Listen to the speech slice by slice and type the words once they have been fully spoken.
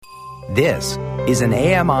This is an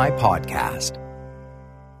AMI podcast.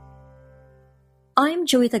 I'm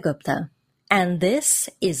Joyita Gupta, and this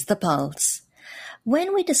is The Pulse.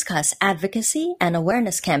 When we discuss advocacy and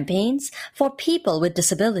awareness campaigns for people with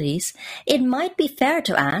disabilities, it might be fair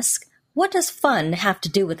to ask, what does fun have to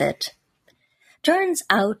do with it? Turns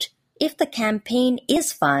out, if the campaign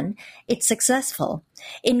is fun, it's successful,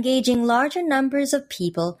 engaging larger numbers of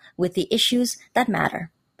people with the issues that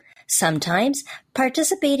matter. Sometimes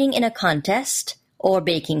participating in a contest, or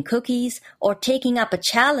baking cookies, or taking up a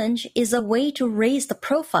challenge is a way to raise the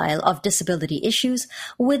profile of disability issues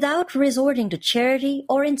without resorting to charity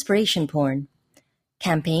or inspiration porn.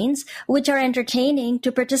 Campaigns, which are entertaining to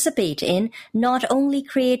participate in, not only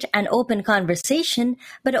create an open conversation,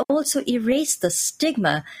 but also erase the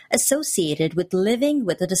stigma associated with living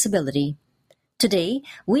with a disability. Today,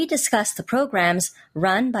 we discuss the programs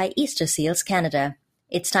run by Easter Seals Canada.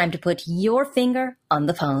 It's time to put your finger on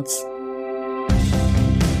the pulse.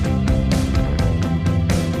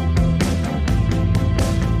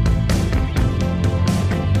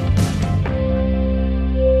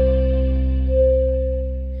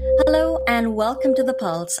 Hello and welcome to The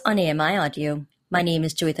Pulse on AMI Audio. My name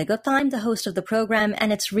is Joyita Gupta. I'm the host of the program,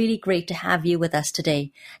 and it's really great to have you with us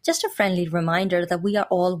today. Just a friendly reminder that we are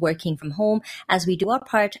all working from home as we do our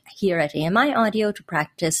part here at AMI Audio to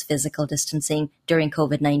practice physical distancing during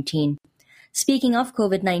COVID-19. Speaking of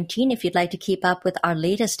COVID-19, if you'd like to keep up with our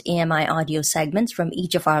latest AMI Audio segments from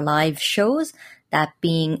each of our live shows, that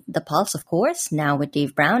being The Pulse, of course, now with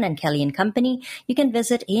Dave Brown and Kelly and Company, you can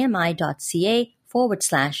visit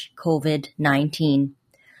ami.ca/COVID-19.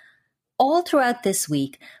 All throughout this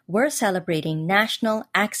week, we're celebrating National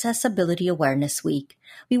Accessibility Awareness Week.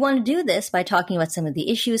 We want to do this by talking about some of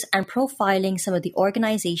the issues and profiling some of the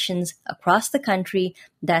organizations across the country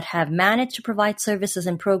that have managed to provide services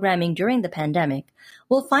and programming during the pandemic.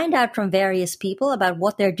 We'll find out from various people about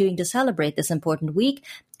what they're doing to celebrate this important week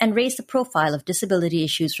and raise the profile of disability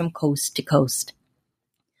issues from coast to coast.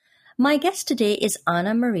 My guest today is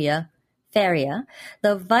Anna Maria Faria,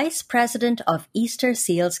 the Vice President of Easter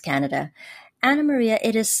Seals Canada. Anna Maria,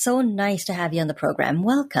 it is so nice to have you on the program.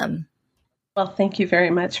 Welcome. Well, thank you very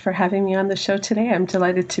much for having me on the show today. I'm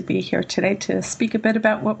delighted to be here today to speak a bit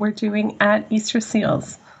about what we're doing at Easter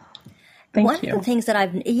Seals. Thank you. One of the things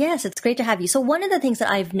that yes, it's great to have you. So one of the things that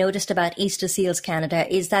I've noticed about Easter Seals Canada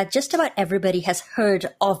is that just about everybody has heard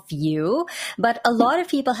of you, but a lot of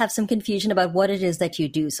people have some confusion about what it is that you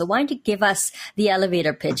do. So why don't you give us the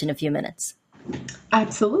elevator pitch in a few minutes?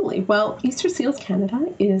 Absolutely. Well, Easter Seals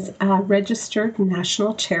Canada is a registered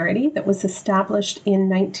national charity that was established in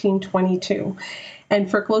 1922. And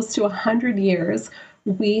for close to 100 years,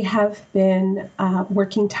 we have been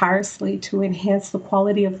working tirelessly to enhance the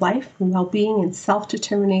quality of life, well-being, and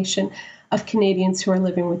self-determination of Canadians who are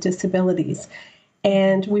living with disabilities.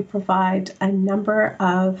 And we provide a number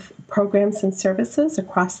of programs and services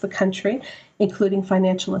across the country, including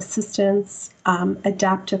financial assistance,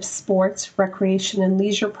 adaptive sports, recreation and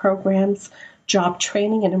leisure programs, job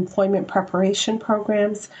training and employment preparation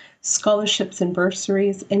programs, scholarships and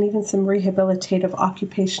bursaries, and even some rehabilitative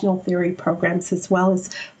occupational therapy programs, as well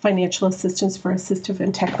as financial assistance for assistive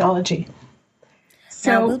and technology.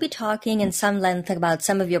 Now, we'll be talking in some length about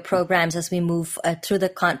some of your programs as we move through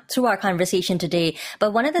our conversation today.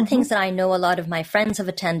 But one of the things that I know a lot of my friends have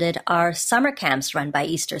attended are summer camps run by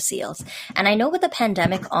Easter Seals. And I know with the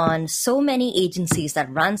pandemic on, so many agencies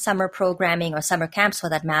that run summer programming or summer camps for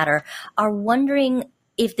that matter are wondering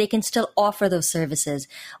if they can still offer those services.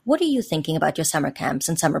 What are you thinking about your summer camps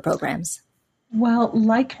and summer programs? Well,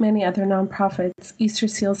 like many other nonprofits, Easter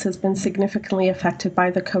Seals has been significantly affected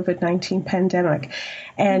by the COVID-19 pandemic,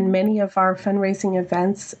 and many of our fundraising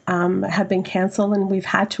events have been canceled, and we've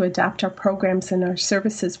had to adapt our programs and our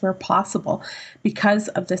services where possible because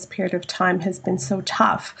of this period of time has been so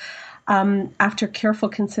tough. After careful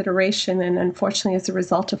consideration, and unfortunately as a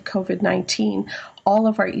result of COVID-19, all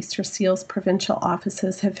of our Easter Seals provincial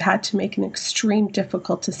offices have had to make an extreme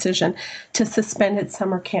difficult decision to suspend its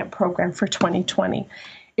summer camp program for 2020.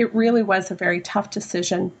 It really was a very tough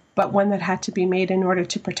decision, but one that had to be made in order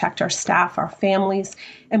to protect our staff, our families,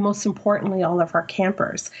 and most importantly, all of our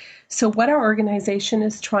campers. So what our organization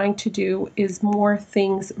is trying to do is more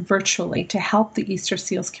things virtually to help the Easter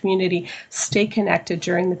Seals community stay connected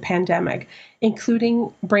during the pandemic,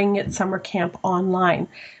 including bringing its summer camp online.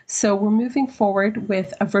 So we're moving forward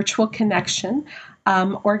with a virtual connection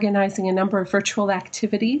organizing a number of virtual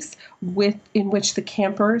activities in which the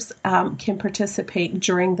campers can participate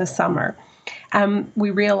during the summer.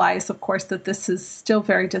 We realize, of course, that this is still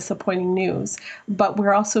very disappointing news, but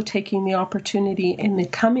we're also taking the opportunity in the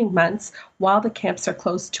coming months, while the camps are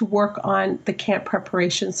closed, to work on the camp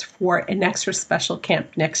preparations for an extra special camp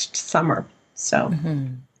next summer. So.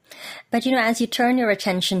 But, as you turn your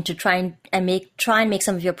attention to try and make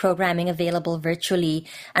some of your programming available virtually,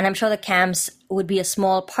 and I'm sure the camps would be a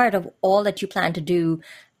small part of all that you plan to do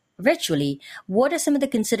virtually, what are some of the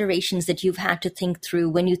considerations that you've had to think through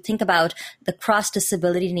when you think about the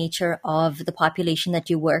cross-disability nature of the population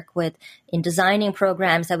that you work with in designing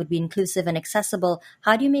programs that would be inclusive and accessible?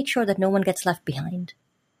 How do you make sure that no one gets left behind?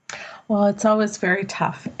 Well, it's always very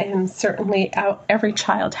tough, and certainly every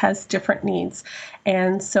child has different needs.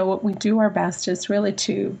 And so what we do our best is really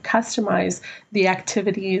to customize the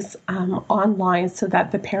activities online so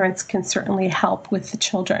that the parents can certainly help with the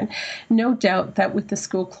children. No doubt that with the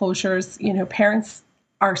school closures, parents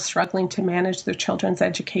are struggling to manage their children's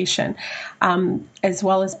education, as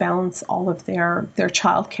well as balance all of their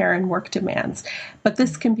childcare and work demands. But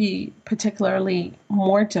this can be particularly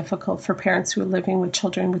more difficult for parents who are living with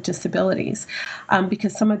children with disabilities,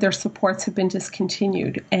 because some of their supports have been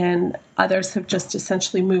discontinued and others have just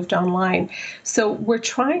essentially moved online. So we're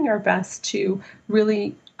trying our best to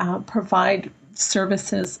really provide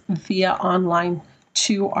services via online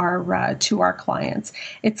to our clients.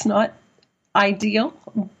 It's not ideal,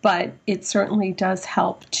 but it certainly does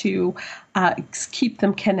help to keep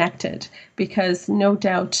them connected, because no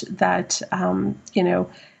doubt that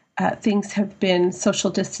things have been, social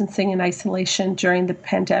distancing and isolation during the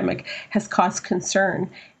pandemic has caused concern,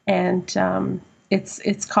 and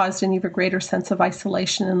it's caused an even greater sense of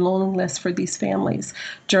isolation and loneliness for these families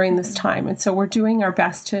during this time. And so we're doing our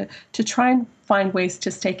best to try and find ways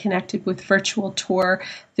to stay connected with virtual tour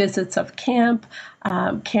visits of camp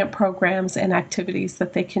programs, and activities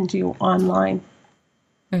that they can do online.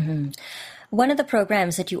 Mm-hmm. One of the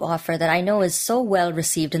programs that you offer that I know is so well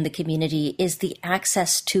received in the community is the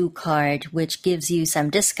Access To card, which gives you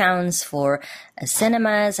some discounts for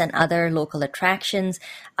cinemas and other local attractions.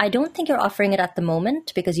 I don't think you're offering it at the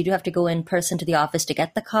moment because you do have to go in person to the office to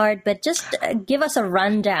get the card, but just give us a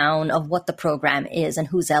rundown of what the program is and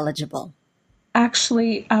who's eligible.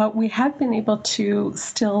 Actually, we have been able to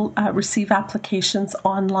still receive applications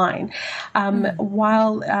online.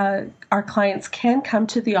 While our clients can come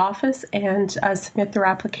to the office and submit their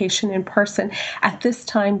application in person, at this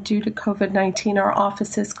time, due to COVID-19, our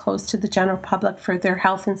office is closed to the general public for their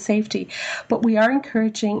health and safety. But we are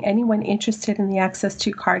encouraging anyone interested in the Access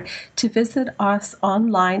To card to visit us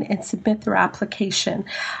online and submit their application.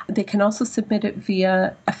 They can also submit it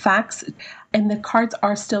via a fax, and the cards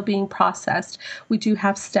are still being processed. We do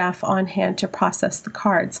have staff on hand to process the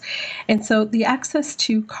cards. And so the Access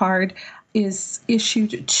To card is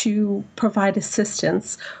issued to provide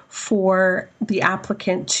assistance for the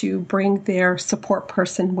applicant to bring their support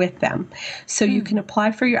person with them. So you can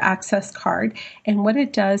apply for your Access card, and what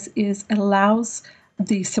it does is it allows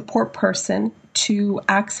the support person to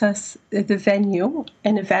access the venue,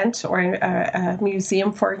 an event or a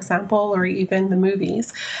museum, for example, or even the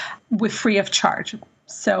movies, with free of charge.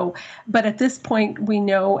 So, but at this point, we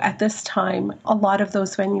know at this time, a lot of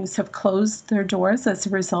those venues have closed their doors as a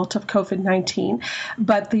result of COVID-19,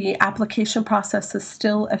 but the application process is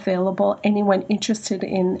still available. Anyone interested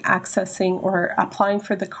in accessing or applying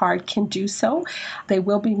for the card can do so. They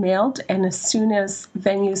will be mailed, and as soon as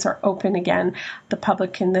venues are open again, the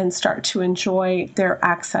public can then start to enjoy their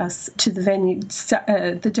access to the venue,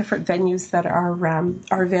 the different venues that are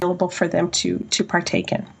available for them to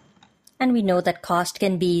partake in. And we know that cost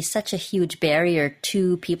can be such a huge barrier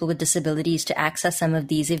to people with disabilities to access some of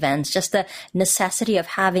these events. Just the necessity of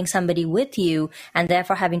having somebody with you and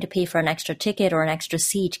therefore having to pay for an extra ticket or an extra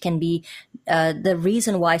seat can be the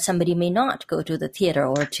reason why somebody may not go to the theater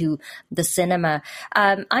or to the cinema.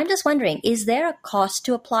 I'm just wondering, is there a cost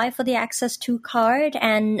to apply for the Access To card?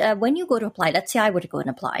 And when you go to apply, let's say I were to go and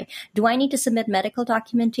apply, do I need to submit medical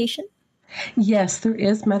documentation? Yes, there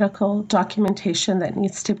is medical documentation that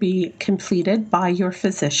needs to be completed by your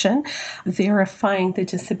physician, verifying the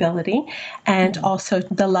disability and also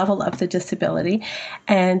the level of the disability.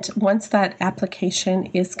 And once that application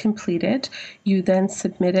is completed, you then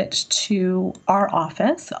submit it to our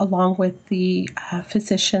office along with the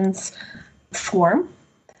physician's form.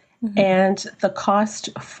 And the cost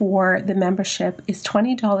for the membership is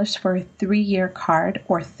 $20 for a 3-year card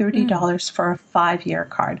or $30 for a 5-year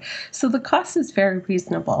card. So the cost is very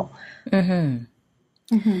reasonable.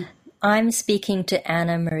 I'm speaking to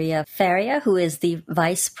Anna Maria Faria, who is the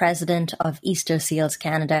Vice President of Easter Seals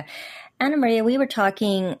Canada. Anna Maria, we were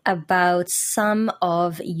talking about some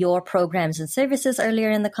of your programs and services earlier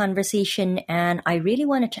in the conversation, and I really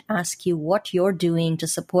wanted to ask you what you're doing to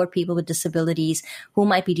support people with disabilities who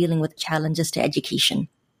might be dealing with challenges to education.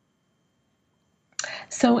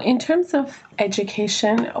 So in terms of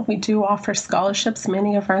education, we do offer scholarships.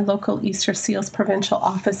 Many of our local Easter Seals provincial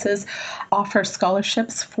offices offer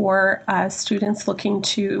scholarships for students looking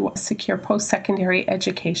to secure post-secondary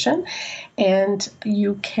education. And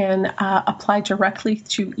you can apply directly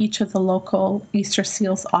to each of the local Easter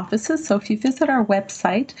Seals offices. So if you visit our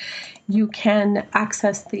website, you can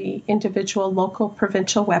access the individual local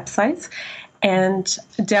provincial websites and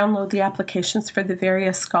download the applications for the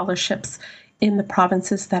various scholarships in the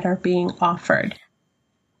provinces that are being offered.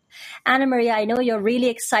 Anna Maria, I know you're really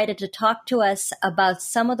excited to talk to us about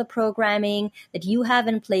some of the programming that you have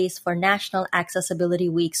in place for National Accessibility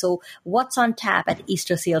Week. So what's on tap at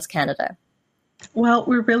Easter Seals Canada? Well,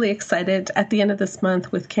 we're really excited at the end of this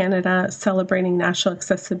month with Canada celebrating National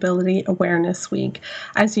Accessibility Awareness Week.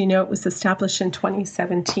 As you know, it was established in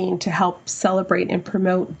 2017 to help celebrate and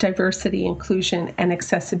promote diversity, inclusion, and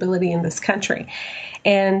accessibility in this country.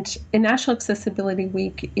 And National Accessibility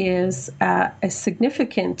Week is a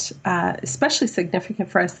significant, especially significant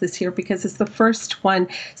for us this year because it's the first one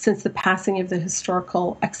since the passing of the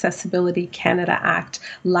Historical Accessibility Canada Act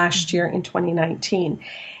last year in 2019.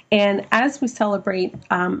 And as we celebrate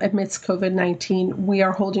amidst COVID-19, we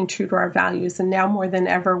are holding true to our values. And now more than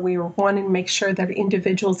ever, we are wanting to make sure that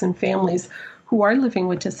individuals and families who are living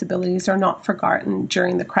with disabilities are not forgotten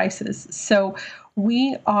during the crisis. So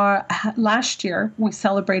last year, we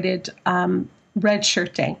celebrated Red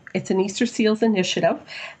Shirt Day. It's an Easter Seals initiative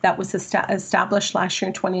that was established last year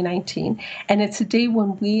in 2019. And it's a day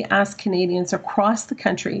when we ask Canadians across the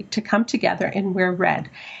country to come together and wear red.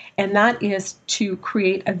 And that is to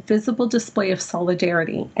create a visible display of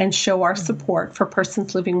solidarity and show our support for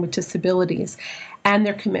persons living with disabilities and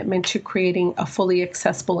their commitment to creating a fully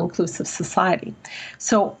accessible, inclusive society.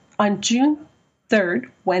 So on June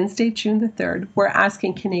 3rd, Wednesday, June the 3rd, we're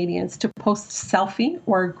asking Canadians to post a selfie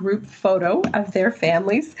or a group photo of their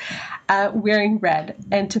families wearing red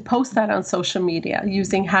and to post that on social media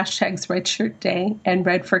using hashtags Red Shirt Day and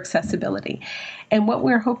Red for Accessibility. And what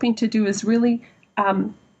we're hoping to do is really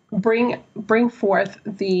bring forth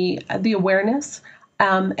the awareness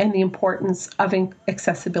and the importance of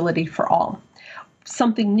accessibility for all.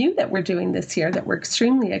 Something new that we're doing this year that we're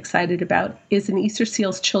extremely excited about is an Easter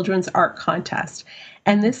Seals Children's Art Contest.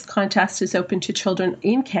 And this contest is open to children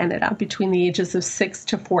in Canada between the ages of 6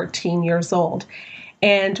 to 14 years old.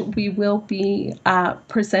 And we will be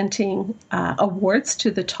presenting awards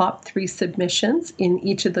to the top 3 submissions in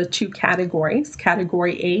each of the 2 categories.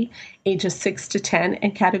 Category A, ages 6 to 10,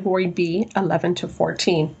 and Category B, 11 to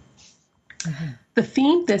 14. Mm-hmm. The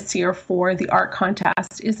theme this year for the art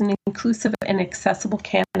contest is an inclusive and accessible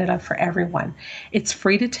Canada for everyone. It's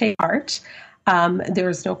free to take part. There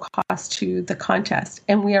is no cost to the contest.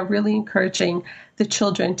 And we are really encouraging the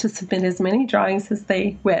children to submit as many drawings as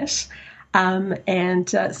they wish and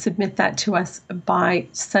submit that to us by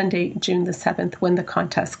Sunday, June the 7th, when the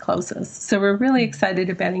contest closes. So we're really excited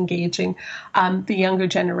about engaging the younger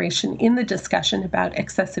generation in the discussion about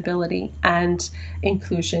accessibility and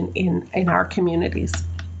inclusion in our communities.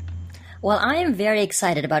 Well, I am very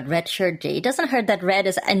excited about Red Shirt Day. It doesn't hurt that red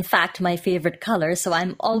is, in fact, my favorite color, so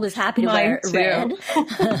I'm always happy to wear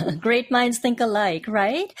red. Great minds think alike,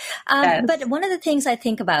 right? Yes. But one of the things I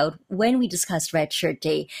think about when we discuss Red Shirt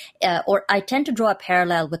Day, or I tend to draw a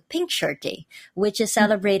parallel with Pink Shirt Day, which is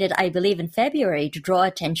celebrated, I believe, in February to draw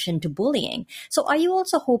attention to bullying. So are you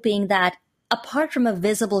also hoping that apart from a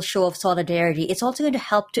visible show of solidarity, it's also going to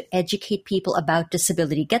help to educate people about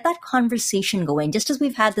disability, get that conversation going, just as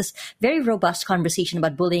we've had this very robust conversation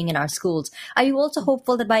about bullying in our schools. Are you also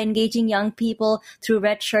hopeful that by engaging young people through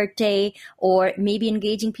Red Shirt Day or maybe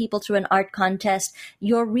engaging people through an art contest,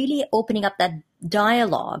 you're really opening up that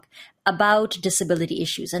dialogue about disability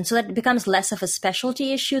issues, and so that it becomes less of a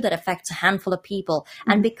specialty issue that affects a handful of people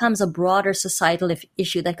and becomes a broader societal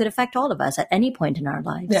issue that could affect all of us at any point in our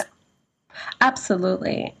lives? Yeah.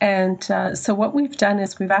 Absolutely. And so what we've done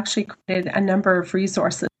is we've actually created a number of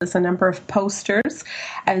resources, a number of posters,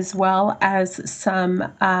 as well as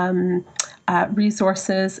some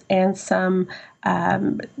resources and some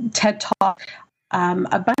TED Talk,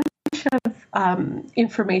 a bunch bunch of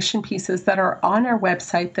information pieces that are on our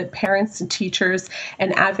website that parents and teachers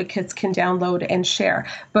and advocates can download and share.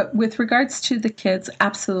 But with regards to the kids,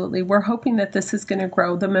 absolutely, we're hoping that this is going to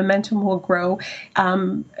grow. The momentum will grow.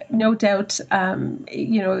 No doubt,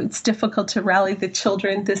 it's difficult to rally the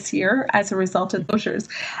children this year as a result of closures.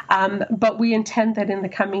 But we intend that in the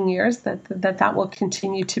coming years that will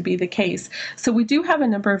continue to be the case. So we do have a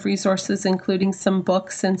number of resources, including some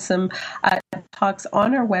books and some talks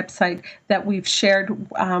on our website that we've shared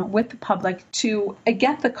with the public to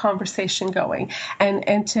get the conversation going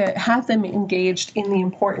and to have them engaged in the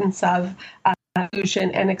importance of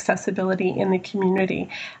inclusion and accessibility in the community.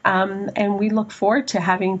 And we look forward to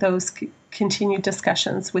having those continued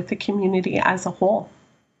discussions with the community as a whole.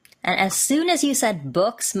 And as soon as you said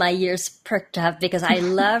books, my ears perked up because I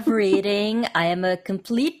love reading. I am a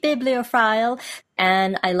complete bibliophile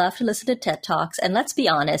and I love to listen to TED Talks. And let's be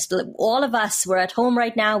honest, all of us, we're at home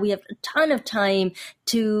right now. We have a ton of time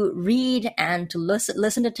to read and to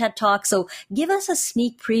listen to TED Talks. So give us a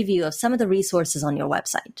sneak preview of some of the resources on your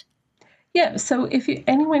website. Yeah, so if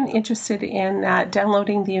anyone interested in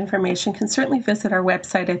downloading the information can certainly visit our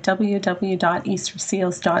website at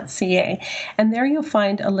www.easterseals.ca. And there you'll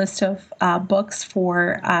find a list of books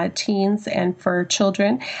for teens and for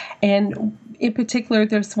children. And in particular,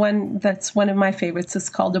 there's one that's one of my favorites. It's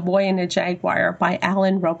called A Boy and a Jaguar by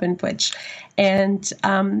Alan Robinwich. And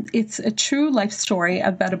it's a true life story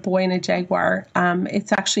about a boy and a jaguar.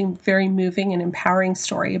 It's actually a very moving and empowering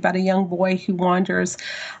story about a young boy who wanders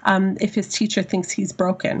if his teacher thinks he's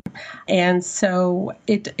broken. And so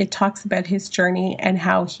it talks about his journey and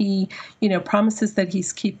how he, promises that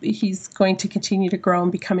he's going to continue to grow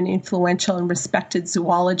and become an influential and respected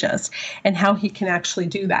zoologist, and how he can actually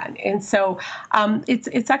do that. And so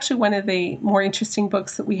it's actually one of the more interesting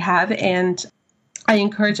books that we have, and I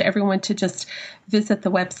encourage everyone to just visit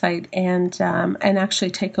the website and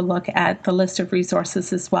actually take a look at the list of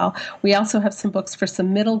resources as well. We also have some books for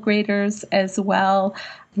some middle graders as well.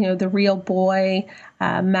 The Real Boy,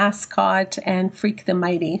 Mascot, and Freak the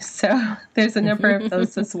Mighty. So there's a number of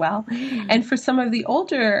those as well. And for some of the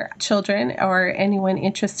older children or anyone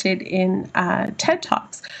interested in TED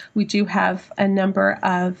Talks, we do have a number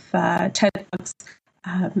of TED Talks,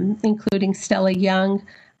 including Stella Young,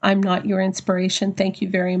 I'm Not Your Inspiration, Thank You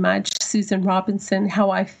Very Much, Susan Robinson, How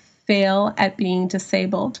I Fail at Being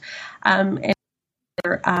Disabled, and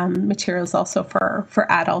other materials also for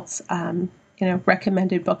adults,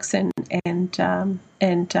 recommended books and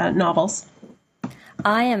novels.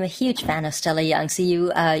 I am a huge fan of Stella Young, so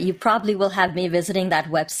you probably will have me visiting that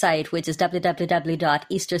website, which is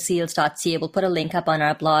www.easterseals.ca. We'll put a link up on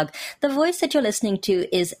our blog. The voice that you're listening to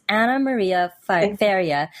is Anna Maria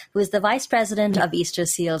Faria, who is the Vice President of Easter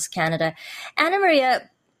Seals Canada. Anna Maria,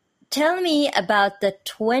 tell me about the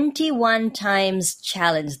 21 Times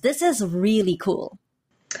Challenge. This is really cool.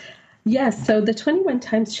 Yes, so the 21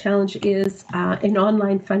 Times Challenge is an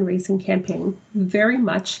online fundraising campaign, very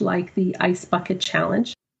much like the Ice Bucket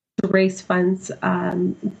Challenge, to raise funds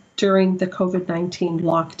during the COVID-19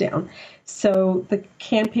 lockdown. So the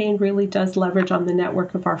campaign really does leverage on the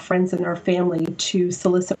network of our friends and our family to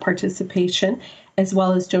solicit participation, as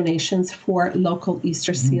well as donations for local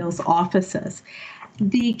Easter Seals offices.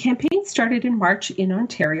 The campaign started in March in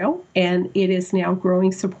Ontario, and it is now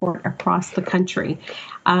growing support across the country.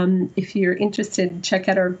 If you're interested, check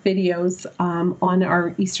out our videos on our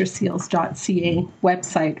easterseals.ca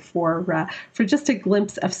website for just a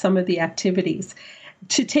glimpse of some of the activities.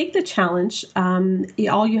 To take the challenge,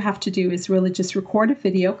 all you have to do is really just record a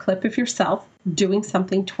video clip of yourself doing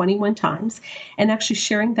something 21 times and actually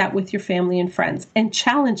sharing that with your family and friends and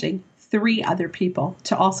challenging 3 other people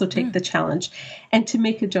to also take the challenge and to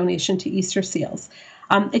make a donation to Easter Seals.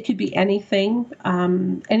 It could be anything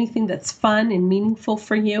that's fun and meaningful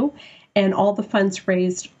for you, and all the funds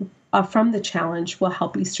raised from the challenge will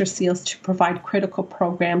help Easter Seals to provide critical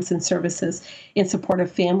programs and services in support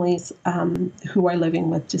of families who are living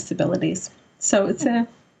with disabilities. So it's an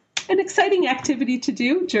exciting activity to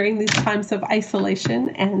do during these times of isolation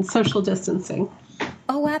and social distancing.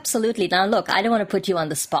 Oh, absolutely. Now, look, I don't want to put you on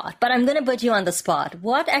the spot, but I'm going to put you on the spot.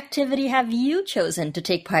 What activity have you chosen to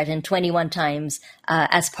take part in 21 times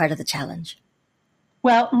as part of the challenge?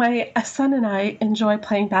 Well, my son and I enjoy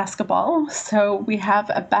playing basketball, so we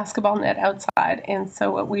have a basketball net outside, and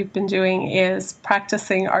so what we've been doing is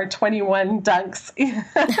practicing our 21 dunks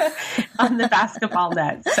on the basketball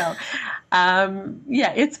net. So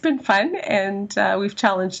It's been fun, and we've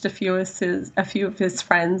challenged a few of his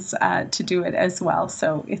friends to do it as well.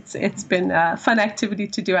 So it's been a fun activity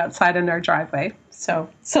to do outside in our driveway. So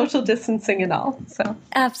social distancing and all. So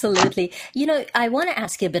absolutely. I want to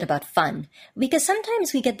ask you a bit about fun, because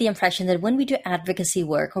sometimes we get the impression that when we do advocacy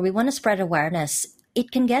work or we want to spread awareness,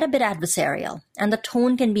 it can get a bit adversarial and the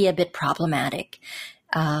tone can be a bit problematic.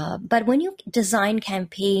 But when you design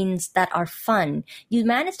campaigns that are fun, you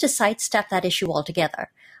manage to sidestep that issue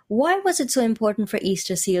altogether. Why was it so important for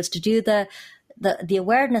Easter Seals to do the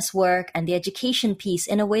awareness work and the education piece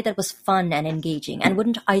in a way that was fun and engaging and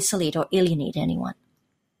wouldn't isolate or alienate anyone?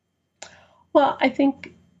 Well, I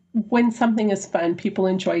think when something is fun, people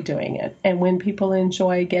enjoy doing it. And when people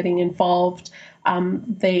enjoy getting involved,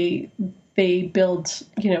 they build,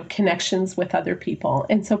 connections with other people.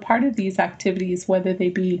 And so part of these activities, whether they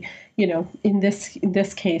be, in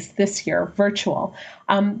this case, this year, virtual,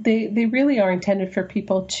 they really are intended for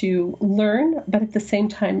people to learn, but at the same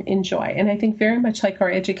time enjoy. And I think very much like our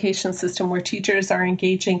education system where teachers are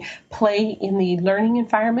engaging play in the learning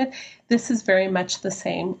environment, this is very much the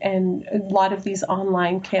same. And a lot of these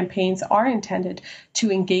online campaigns are intended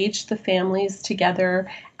to engage the families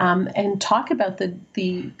together and talk about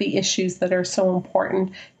the issues that are so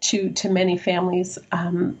important to many families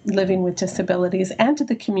living with disabilities and to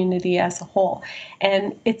the community as a whole.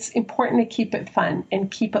 And it's important to keep it fun and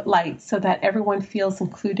keep it light so that everyone feels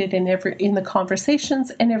included in the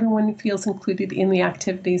conversations and everyone feels included in the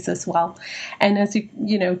activities as well. And as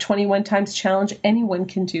 21 times challenge, anyone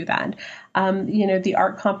can do that. The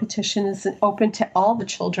art competition is open to all the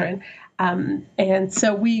children. And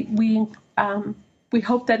so we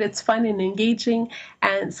hope that it's fun and engaging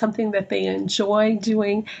and something that they enjoy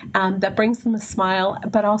doing, that brings them a smile,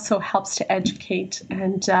 but also helps to educate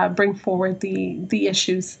and bring forward the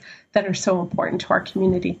issues that are so important to our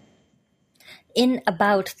community. In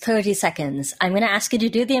about 30 seconds, I'm going to ask you to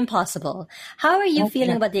do the impossible. How are you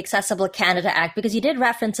feeling about the Accessible Canada Act? Because you did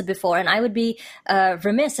reference it before, and I would be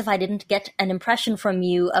remiss if I didn't get an impression from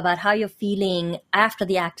you about how you're feeling after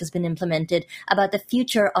the act has been implemented, about the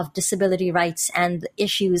future of disability rights and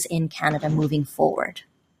issues in Canada moving forward.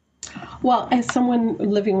 Well, as someone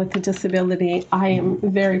living with a disability, I am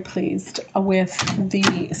very pleased with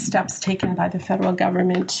the steps taken by the federal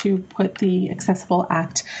government to put the Accessible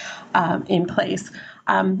Act in place.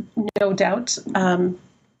 No doubt,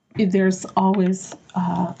 there's always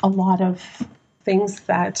a lot of things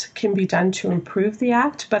that can be done to improve the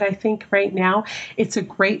Act, but I think right now it's a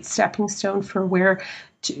great stepping stone for where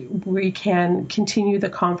we can continue the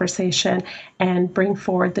conversation and bring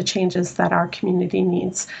forward the changes that our community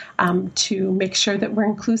needs to make sure that we're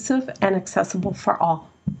inclusive and accessible for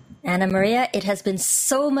all. Anna Maria, it has been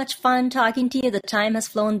so much fun talking to you. The time has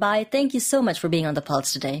flown by. Thank you so much for being on The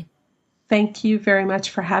Pulse today. Thank you very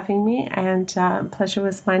much for having me, and pleasure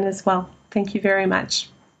was mine as well. Thank you very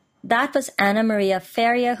much. That was Anna Maria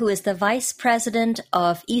Feria, who is the Vice President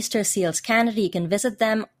of Easter Seals Canada. You can visit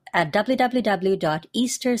them at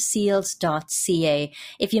www.easterseals.ca.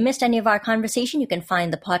 If you missed any of our conversation, you can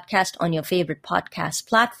find the podcast on your favorite podcast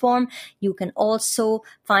platform. You can also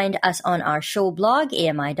find us on our show blog,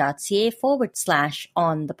 ami.ca/on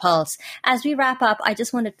the pulse. As we wrap up, I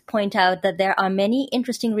just wanted to point out that there are many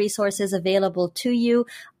interesting resources available to you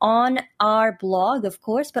on our blog, of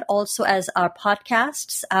course, but also as our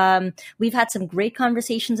podcasts. We've had some great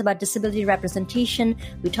conversations about disability representation.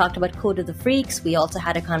 We talked about Code of the Freaks. We also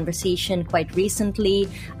had a conversation quite recently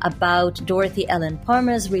about Dorothy Ellen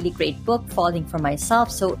Parmer's really great book, Falling for Myself.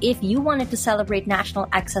 So if you wanted to celebrate National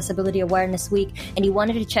Accessibility Awareness Week and you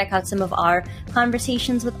wanted to check out some of our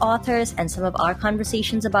conversations with authors and some of our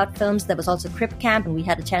conversations about films, there was also Crip Camp, and we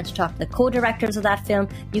had a chance to talk to the co-directors of that film.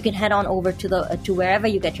 You can head on over to wherever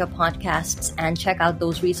you get your podcasts and check out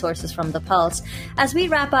those resources from The Pulse. As we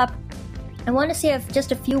wrap up, I want to say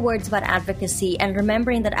just a few words about advocacy, and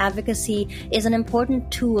remembering that advocacy is an important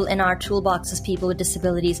tool in our toolbox as people with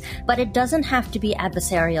disabilities, but it doesn't have to be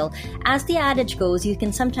adversarial. As the adage goes, you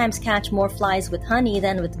can sometimes catch more flies with honey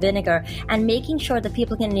than with vinegar, and making sure that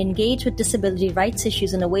people can engage with disability rights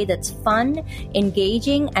issues in a way that's fun,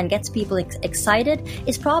 engaging, and gets people excited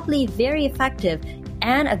is probably very effective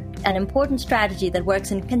and an important strategy that works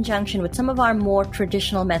in conjunction with some of our more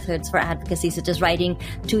traditional methods for advocacy, such as writing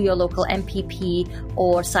to your local MPP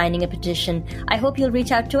or signing a petition. I hope you'll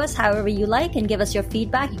reach out to us however you like and give us your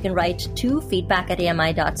feedback. You can write to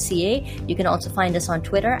feedback@ami.ca. You can also find us on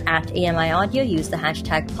Twitter @AMI Audio. Use the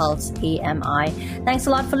hashtag PulseAMI. Thanks a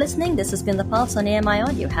lot for listening. This has been The Pulse on AMI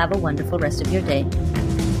Audio. Have a wonderful rest of your day.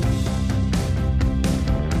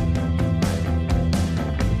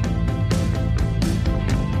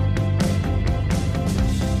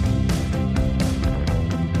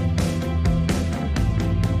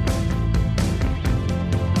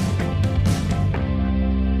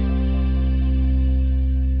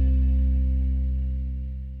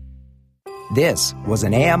 This was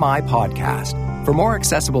an AMI podcast. For more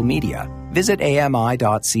accessible media, visit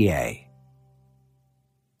ami.ca.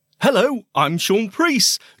 Hello, I'm Sean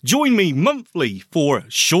Priest. Join me monthly for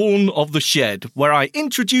Sean of the Shed, where I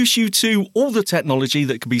introduce you to all the technology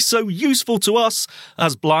that can be so useful to us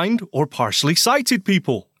as blind or partially sighted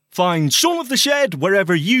people. Find Sean of the Shed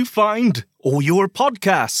wherever you find all your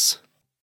podcasts.